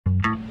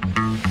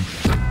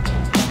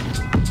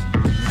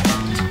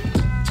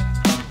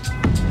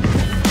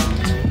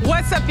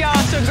up, y'all?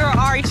 It's your girl,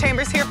 Ari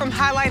Chambers, here from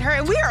Highlight Her,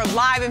 and we are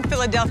live in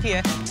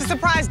Philadelphia to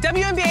surprise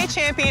WNBA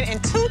champion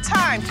and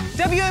two-time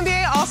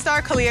WNBA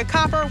All-Star Kahleah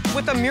Copper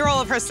with a mural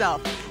of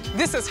herself.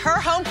 This is Her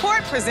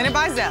HomeCourt, presented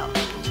by Zelle.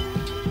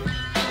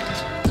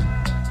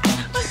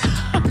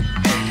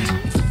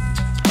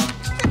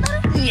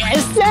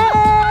 Yes,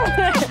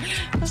 sir!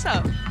 What's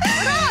up? What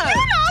up? You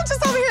know, I'm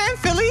just over here in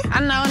Philly. I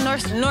know,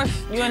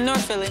 you in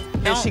North Philly.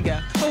 There she go.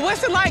 But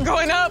what's it like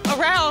growing up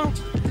around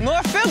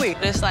North Philly?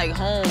 It's like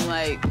home,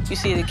 like, you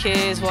see the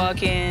kids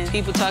walking,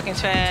 people talking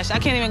trash. I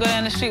can't even go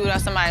down the street without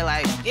somebody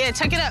like, yeah,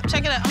 check it up,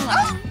 check it up. I'm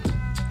like,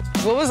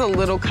 What was a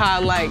little Kai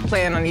like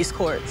playing on these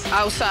courts?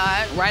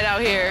 outside, right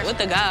out here with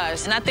the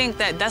guys. And I think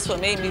that that's what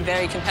made me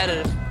very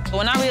competitive.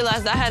 When I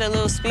realized I had a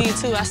little speed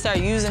too, I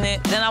started using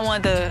it. Then I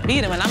wanted to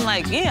beat him, and I'm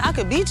like, yeah, I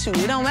could beat you.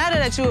 It don't matter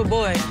that you're a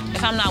boy.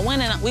 If I'm not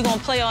winning, we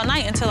gonna play all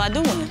night until I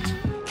do win.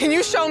 Can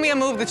you show me a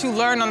move that you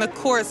learned on the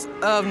courts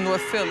of North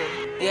Philly?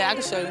 Yeah, I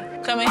can show you.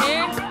 Come in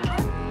here,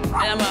 and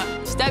I'm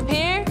gonna step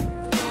here,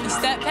 and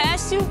step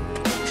past you,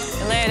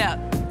 and lay it out.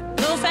 A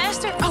little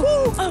faster.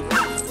 Oh,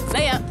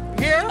 lay up.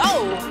 Here?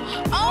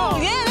 Oh,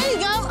 yeah, there you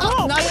go.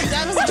 Oh, no,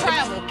 that was a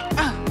travel.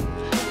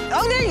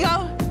 Oh, there you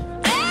go.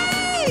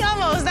 Hey,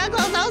 almost. That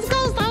close, that was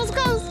close, that was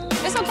close.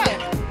 It's okay.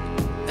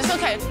 It's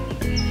okay.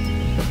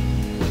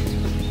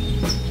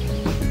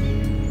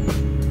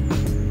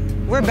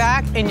 We're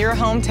back in your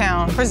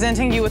hometown,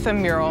 presenting you with a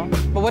mural.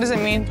 But what does it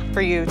mean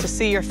for you to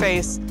see your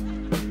face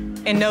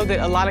and know that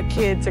a lot of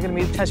kids are gonna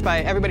be touched by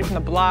it? Everybody from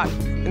the block,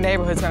 the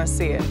neighborhood's gonna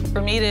see it.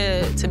 For me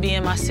to be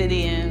in my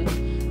city and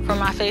for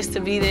my face to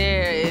be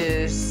there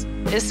it's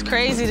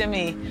crazy to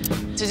me.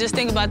 To just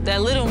think about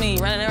that little me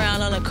running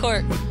around on the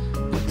court.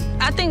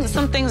 I think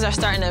some things are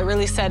starting to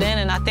really set in,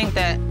 and I think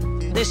that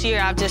this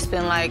year I've just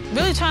been like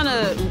really trying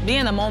to be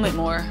in the moment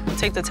more.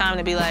 Take the time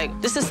to be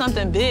like, this is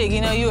something big, you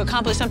know, you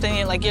accomplish something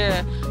and like you're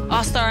an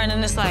all-star and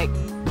then it's like,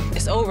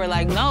 it's over.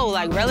 Like, no,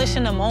 like relish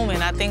in the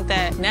moment. I think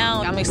that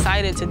now I'm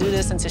excited to do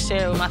this and to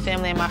share it with my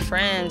family and my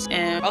friends,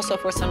 and also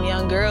for some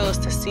young girls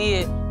to see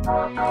it.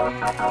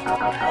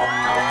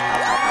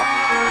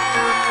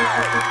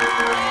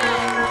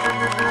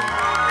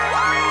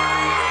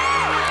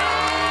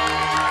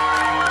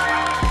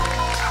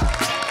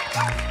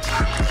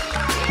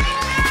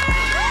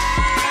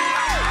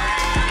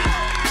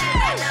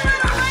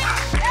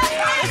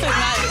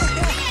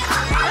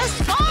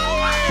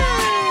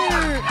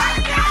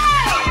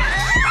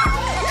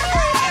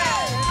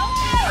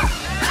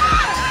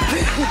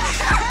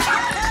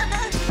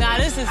 Nah,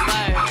 this is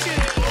fire.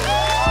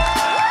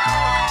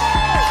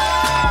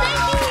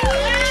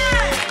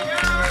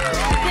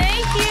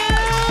 Thank you.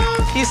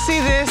 You see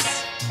this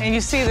and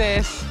you see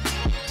this.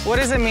 What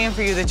does it mean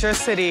for you that your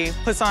city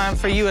puts on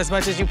for you as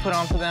much as you put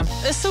on for them?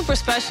 It's super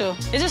special.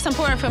 It's just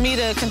important for me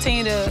to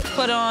continue to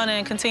put on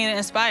and continue to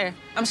inspire.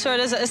 I'm sure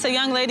it's a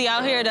young lady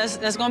out here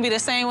that's gonna be the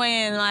same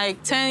way in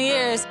like 10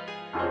 years.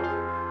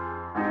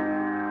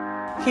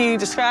 Can you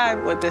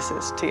describe what this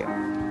is to you?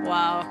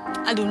 Wow.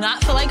 I do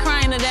not feel like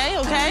crying today,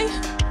 okay?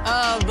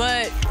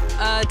 But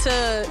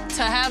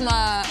to have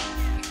my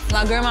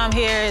grandmom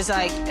here is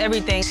like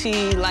everything.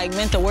 She like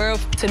meant the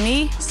world to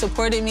me,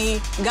 supported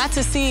me, got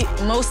to see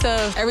most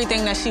of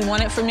everything that she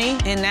wanted for me.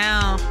 And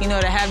now, you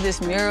know, to have this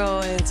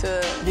mural and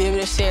to be able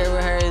to share it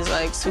with her is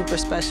like super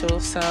special.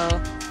 So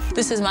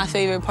this is my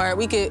favorite part.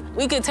 We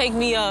could take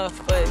me off,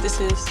 but this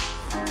is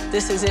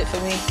it for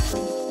me.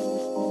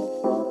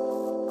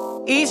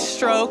 Each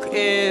stroke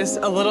is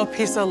a little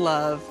piece of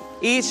love.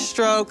 Each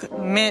stroke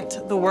meant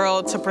the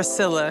world to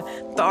Priscilla,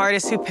 the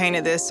artist who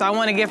painted this. So I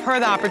want to give her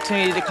the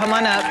opportunity to come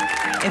on up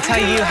and tell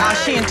you how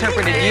she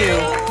interpreted you.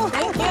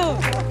 Thank you.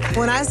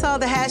 When I saw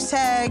the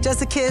hashtag,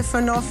 just a kid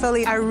from North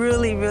Philly, I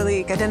really,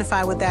 really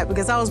identified with that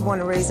because I was born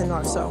and raised in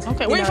North, so.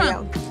 Okay, where you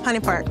from? Yeah, Honey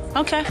Park.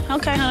 Okay,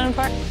 Huntington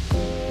Park.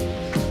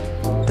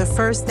 The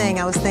first thing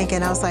I was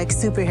thinking, I was like,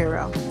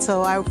 superhero.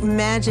 So I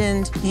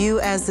imagined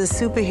you as the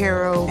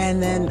superhero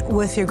and then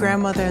with your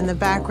grandmother in the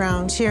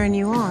background cheering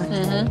you on.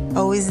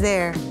 Always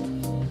there.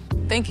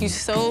 Thank you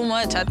so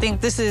much. I think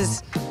this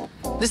is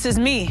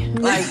me.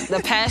 Like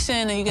the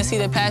passion, and you can see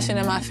the passion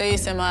in my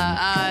face and my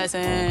eyes,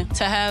 and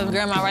to have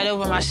grandma right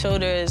over my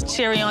shoulder is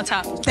cherry on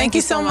top. Thank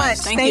you so much.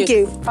 Thank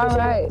you. All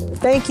right.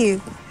 Thank you.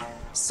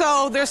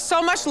 So there's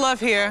so much love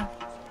here,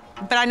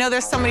 but I know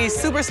there's somebody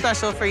super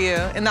special for you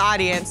in the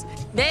audience.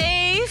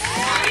 Dave.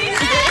 How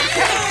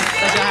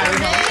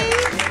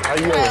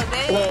you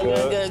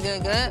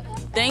doing? Good.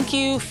 Thank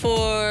you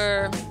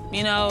for,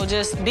 you know,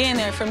 just being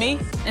there for me,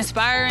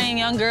 inspiring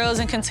young girls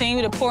and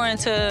continue to pour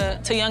into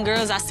young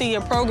girls. I see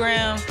your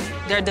program.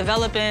 They're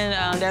developing,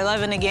 they're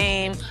loving the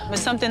game.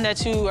 It's something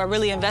that you are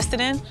really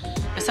invested in.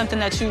 It's something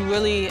that you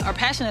really are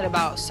passionate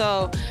about.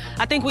 So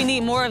I think we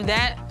need more of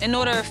that in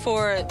order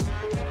for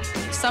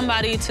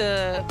somebody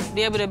to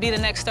be able to be the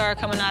next star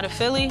coming out of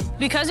Philly.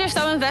 Because you're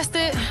so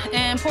invested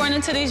and pouring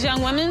into these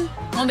young women,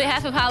 on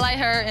behalf of Highlight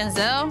Her and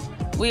Zelle,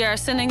 we are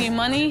sending you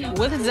money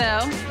with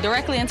Zelle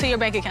directly into your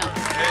bank account.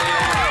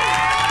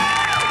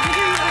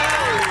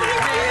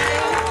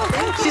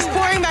 She's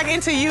pouring back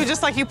into you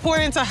just like you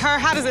poured into her.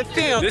 How does it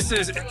feel? This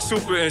is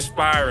super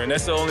inspiring.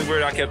 That's the only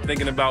word I kept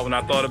thinking about when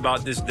I thought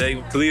about this day.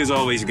 Kahleah's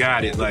always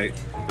got it. Like,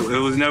 it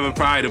was never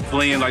prior to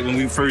playing, like when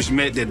we first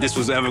met, that this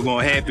was ever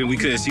going to happen. We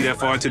couldn't see that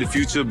far into the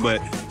future,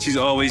 but she's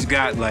always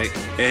got, like,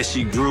 as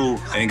she grew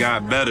and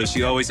got better,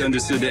 she always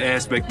understood the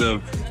aspect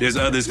of there's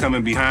others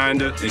coming behind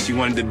her, and she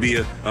wanted to be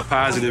a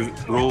positive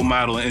role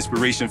model and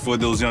inspiration for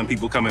those young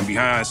people coming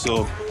behind.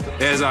 So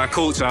as our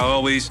coach, I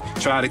always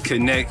try to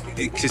connect,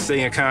 to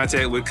stay in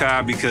contact with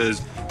Kai,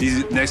 because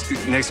these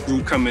next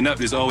group coming up,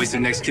 there's always the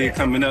next kid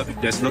coming up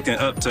that's looking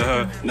up to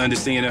her and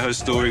understanding her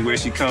story, where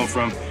she come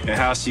from, and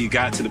how she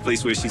got to the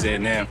place where she's at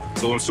now.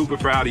 So I'm super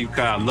proud of you,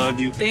 Kai. I love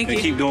you. Thank you.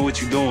 And keep doing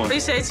what you're doing.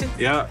 Appreciate you.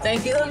 Yeah.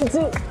 Thank you. What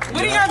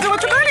are you gonna do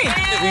with the money?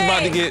 We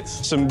about to get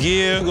some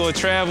gear, go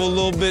travel a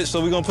little bit, so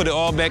we're gonna put it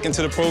all back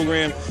into the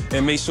program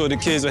and make sure the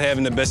kids are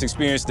having the best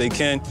experience they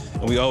can.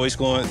 And we always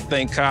gonna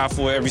thank Kai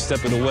for every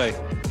step of the way.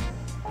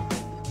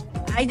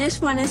 I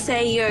just want to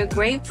say you're a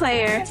great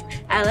player.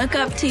 I look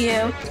up to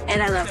you,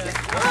 and I love you.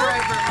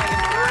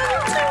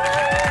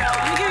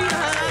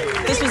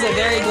 This was a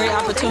very great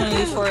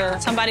opportunity for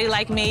somebody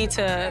like me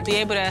to be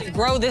able to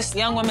grow this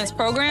young women's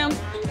program.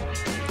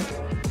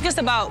 Just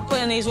about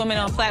putting these women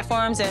on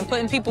platforms and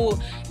putting people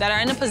that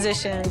are in a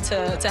position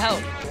to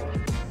help.